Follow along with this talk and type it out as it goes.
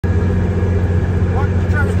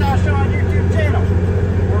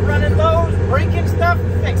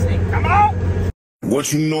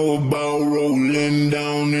What you know about rolling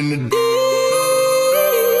down in the deep?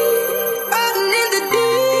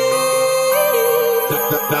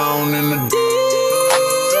 Down in the deep.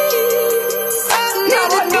 Now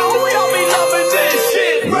I know we don't be loving this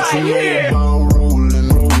shit right here. Rolling,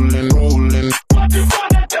 rolling, rolling. What you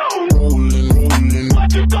gonna do? Rolling, rolling. What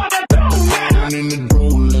you gonna do now? Down in the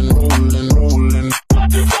rolling, rolling, rolling. What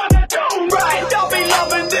you gonna do? Right, don't be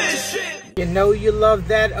loving this shit. You know you love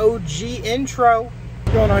that OG intro.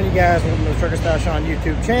 What's going on, you guys? Welcome to the Trucker Style Shawn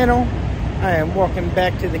YouTube channel. I am walking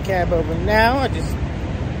back to the cab over now. I just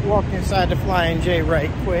walked inside the Flying J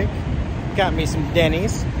right quick. Got me some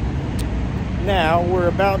Denny's. Now we're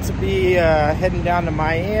about to be heading down to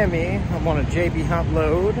Miami. I'm on a JB Hunt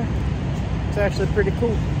load. It's actually pretty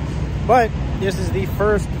cool. But this is the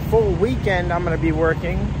first full weekend I'm going to be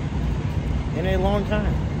working in a long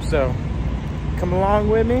time. So come along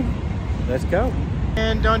with me. Let's go.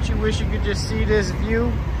 And don't you wish you could just see this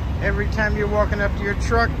view every time you're walking up to your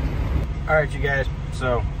truck? All right, you guys.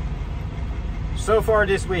 So far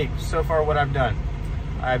this week, what I've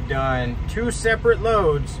done two separate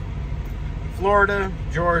loads, Florida,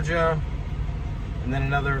 Georgia, and then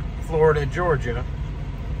another Florida, Georgia.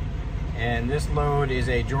 And this load is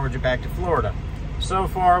a Georgia back to Florida. So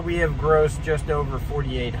far we have grossed just over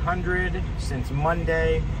 $4,800 since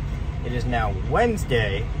Monday. It is now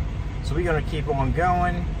Wednesday, so we're gonna keep on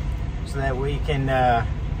going so that we can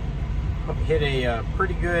hit a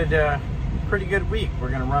pretty good week. We're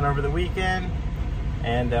gonna run over the weekend,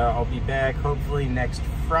 and I'll be back hopefully next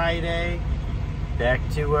Friday, back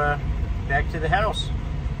to the house.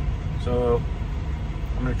 So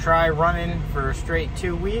I'm gonna try running for a straight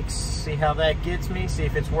 2 weeks, see how that gets me, see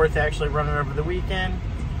if it's worth actually running over the weekend,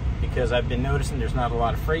 because I've been noticing there's not a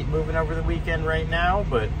lot of freight moving over the weekend right now,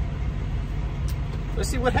 but let's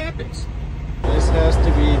see what happens. This has to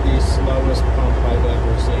be the slowest pump I've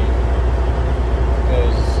ever seen,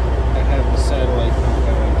 because I have the satellite pump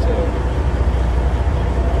going too.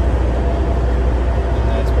 And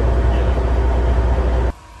that's what we're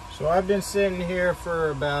getting. So I've been sitting here for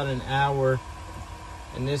about an hour,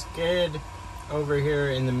 and this kid over here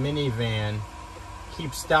in the minivan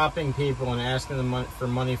keeps stopping people and asking them for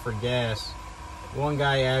money for gas. One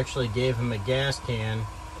guy actually gave him a gas can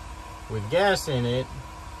with gas in it,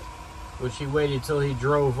 which he waited till he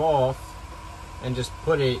drove off and just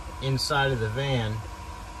put it inside of the van.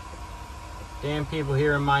 Damn people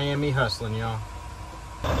here in Miami hustling, y'all.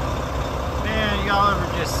 Man, y'all ever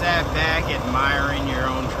just sat back admiring your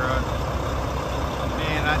own truck?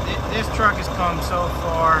 Man, this truck has come so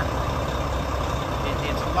far.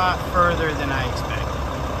 It's a lot further than I expected.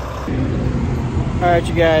 Alright,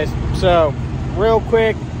 you guys, so real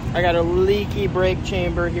quick, I got a leaky brake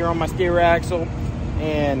chamber here on my steer axle,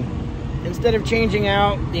 and instead of changing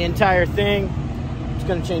out the entire thing, I'm just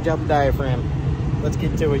gonna change out the diaphragm. Let's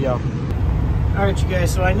get to it, y'all. All right, you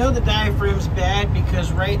guys, so I know the diaphragm's bad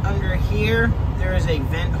because right under here, there is a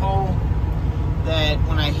vent hole that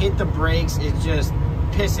when I hit the brakes, it's just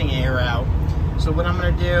pissing air out. So what I'm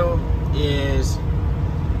gonna do is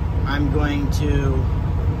I'm going to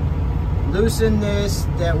loosen this.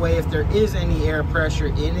 That way, if there is any air pressure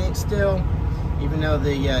in it still, even though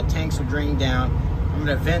the tanks will drain down, I'm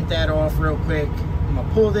gonna vent that off real quick. I'm gonna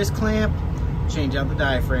pull this clamp, change out the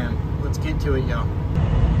diaphragm. Let's get to it, y'all.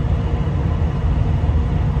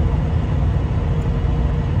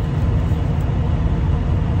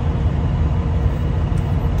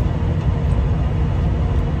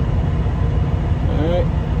 All right,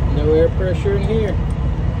 no air pressure in here.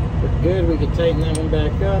 We're good, we can tighten that one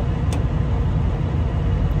back up.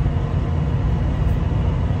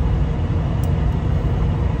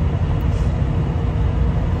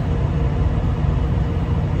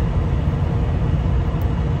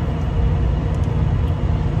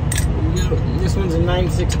 This one's a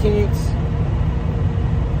 9/16.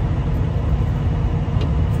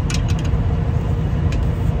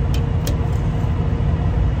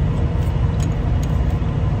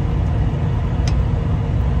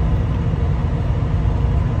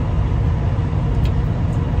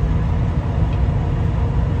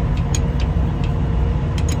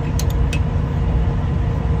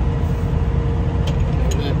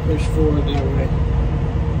 Push forward that way.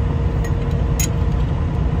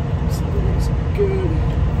 Good.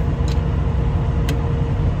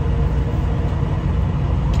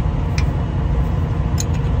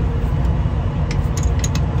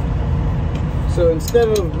 So instead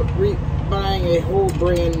of buying a whole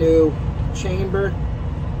brand new chamber,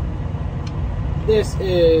 this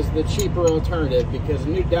is the cheaper alternative, because a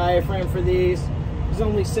new diaphragm for these is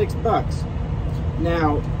only $6.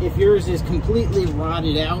 Now, if yours is completely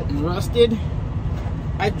rotted out and rusted,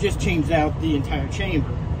 I just changed out the entire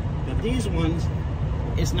chamber. But these ones,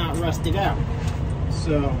 it's not rusted out.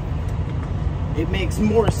 So it makes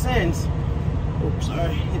more sense. Oops,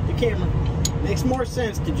 sorry, hit the camera. Makes more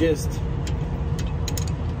sense to just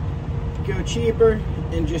go cheaper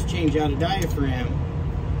and just change out a diaphragm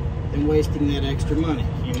than wasting that extra money,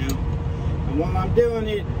 you know. And while I'm doing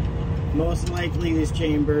it, most likely these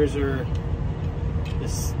chambers are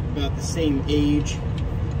about the same age,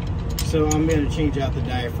 so I'm going to change out the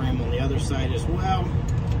diaphragm on the other side as well,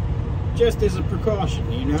 just as a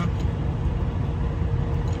precaution, you know.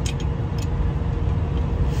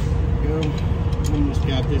 There we go. Almost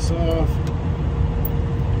got this off.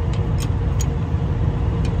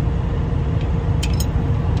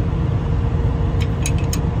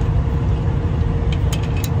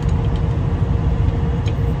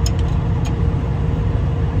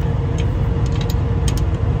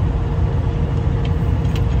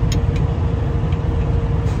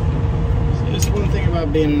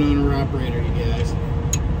 Being an owner-operator, you guys,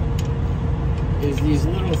 is these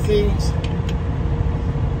little things,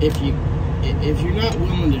 if you're not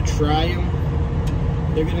willing to try them,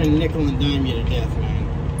 they're gonna nickel and dime you to death, man.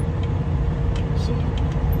 So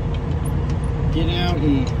get out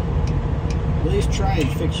and at least try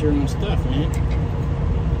and fix your own stuff, man.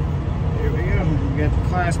 There we go. We got the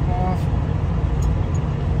clasp off.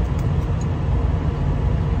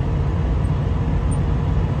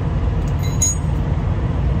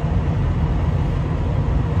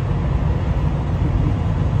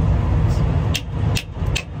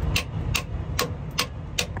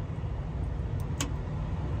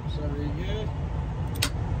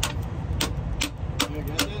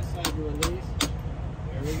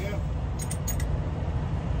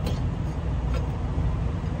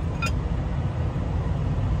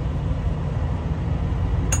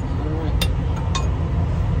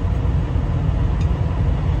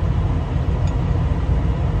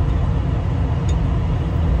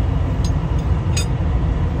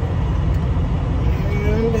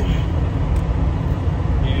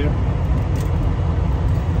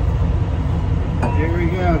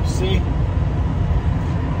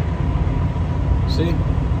 See?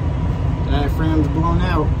 Diaphragm's blown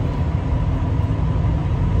out.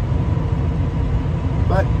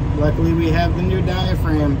 But luckily we have the new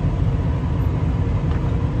diaphragm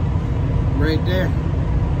right there.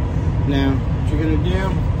 Now, what you're gonna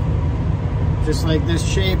do, just like this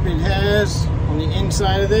shape it has on the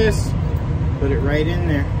inside of this, put it right in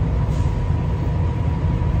there.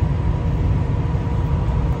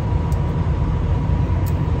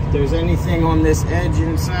 If there's anything on this edge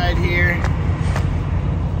inside here,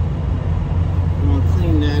 I'm gonna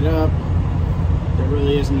clean that up. There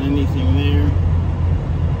really isn't anything there.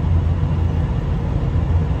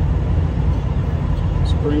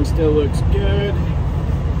 Spring still looks good.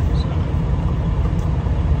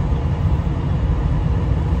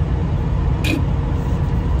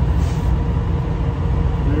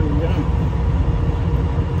 There we go.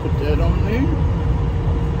 Put that on there.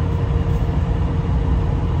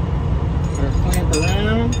 Clamp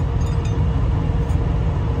around.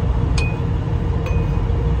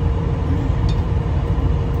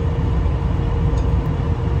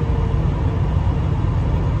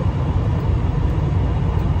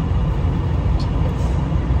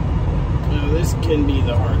 Now this can be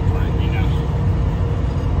the hard part, you know.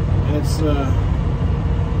 It's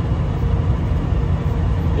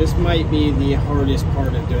this might be the hardest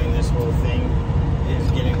part of doing this whole thing,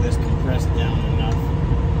 is getting this compressed down enough.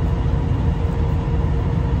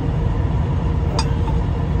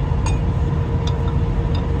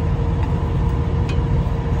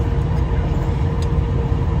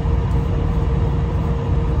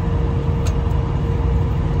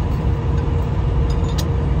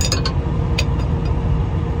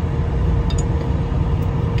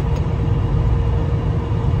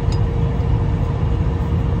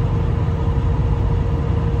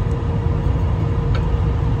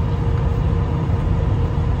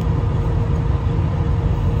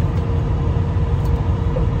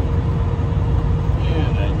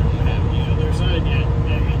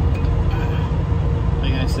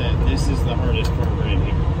 This is the hardest part right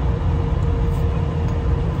here.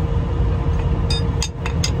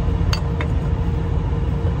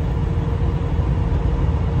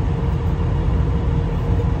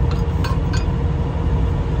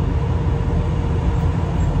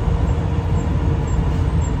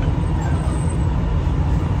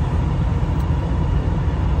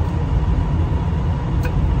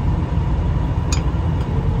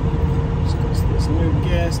 Because this new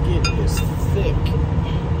gasket is thick.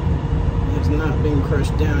 Has not been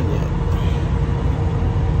crushed down yet.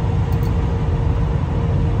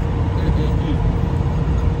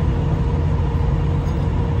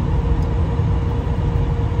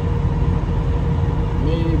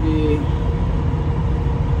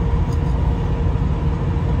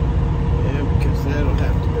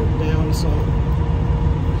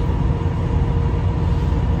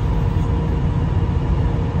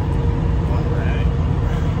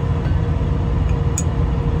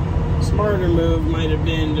 smarter move might have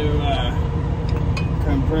been to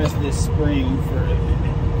compress this spring further.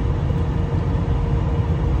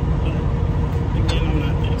 But again, I'm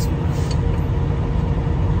not that smart.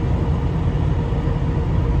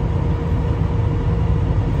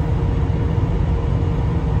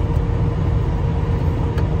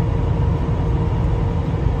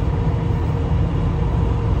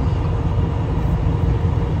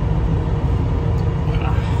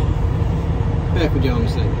 Back with y'all in a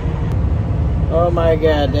second. Oh my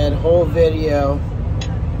god, that whole video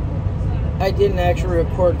I didn't actually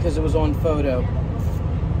record because it was on photo.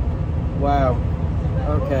 Wow.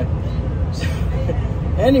 Okay.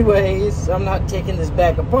 Anyways, I'm not taking this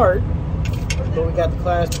back apart, but we got the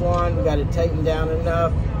clasp on, we got it tightened down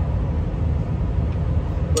enough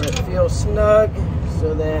where it feels snug,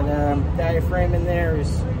 so that diaphragm in there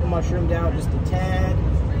is mushroomed out just a tad.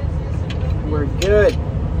 We're good.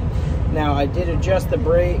 Now I did adjust the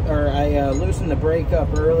brake, or I loosened the brake up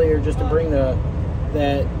earlier just to bring the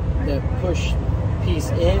push piece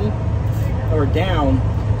in or down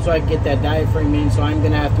so I can get that diaphragm in. So I'm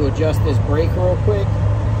gonna have to adjust this brake real quick.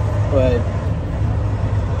 But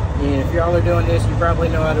if y'all are doing this, you probably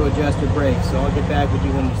know how to adjust your brakes. So I'll get back with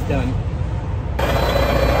you when it's done.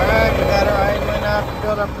 Alright, we got our idling up to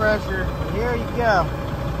build up pressure. Here you go.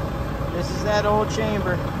 This is that old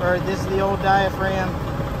chamber, or this is the old diaphragm.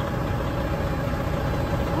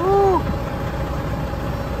 Woo!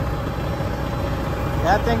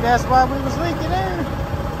 I think that's why we was leaking air.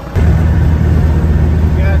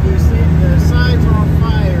 Got these things, the sides are on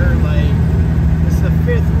fire. Like, this is the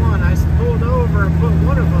 5th one. I pulled over and put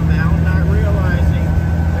one of them out, not realizing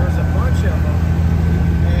there was a bunch of them.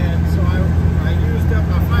 And so I used up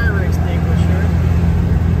my fire extinguisher.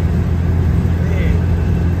 Man,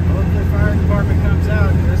 hopefully the fire department comes out.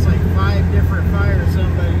 There's like 5 different fires,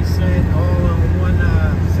 somebody said, all in one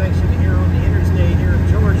section here on the interstate here in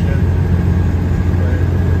Georgia.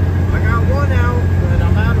 I got one out, but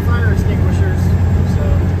I'm out of fire extinguishers, so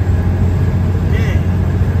dang.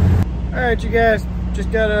 Alright, you guys,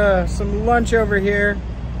 just got some lunch over here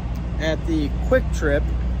at the Quick Trip.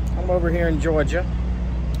 I'm over here in Georgia.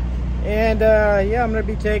 And yeah, I'm gonna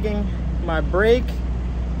be taking my break,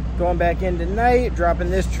 going back in tonight, dropping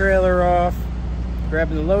this trailer off,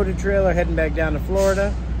 grabbing the loaded trailer, heading back down to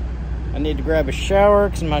Florida. I need to grab a shower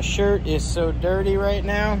because my shirt is so dirty right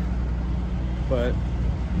now. But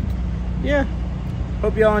yeah,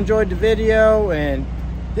 hope y'all enjoyed the video, and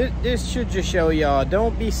this should just show y'all,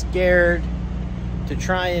 don't be scared to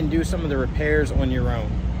try and do some of the repairs on your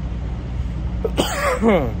own.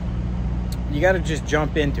 You gotta just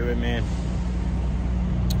jump into it, man.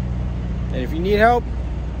 And if you need help,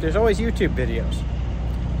 there's always YouTube videos.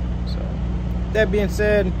 So that being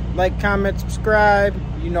said, like, comment, subscribe,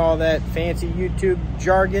 you know, all that fancy YouTube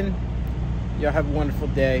jargon. Y'all have a wonderful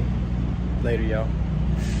day. Later, y'all.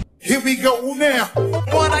 Here we go now.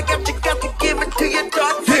 What I got, you got to give it to your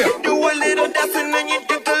daughter. Yeah. You do a little dance and then you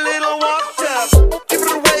drink a little water. Give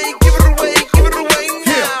it away, give it away, give it away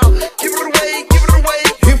now. Give it away, give it away.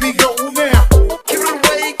 Here we go now. Give it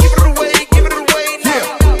away, give it away, give it away now.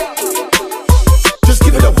 Just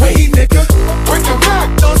give it away, nigga. Break the back.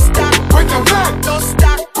 Don't stop, Break the back. don't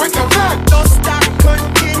stop, Break the back. don't stop,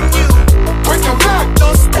 continue. Break the back.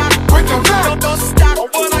 Don't stop, Break the back. don't stop.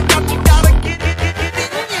 What I got, you gotta get it in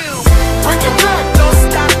you. Break the back. Don't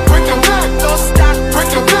stop, Break the back. don't stop, Break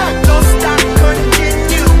the back. don't stop,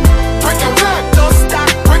 continue. Break the back. Don't stop,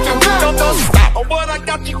 Break the back. don't stop. What I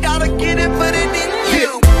got, you gotta get it, but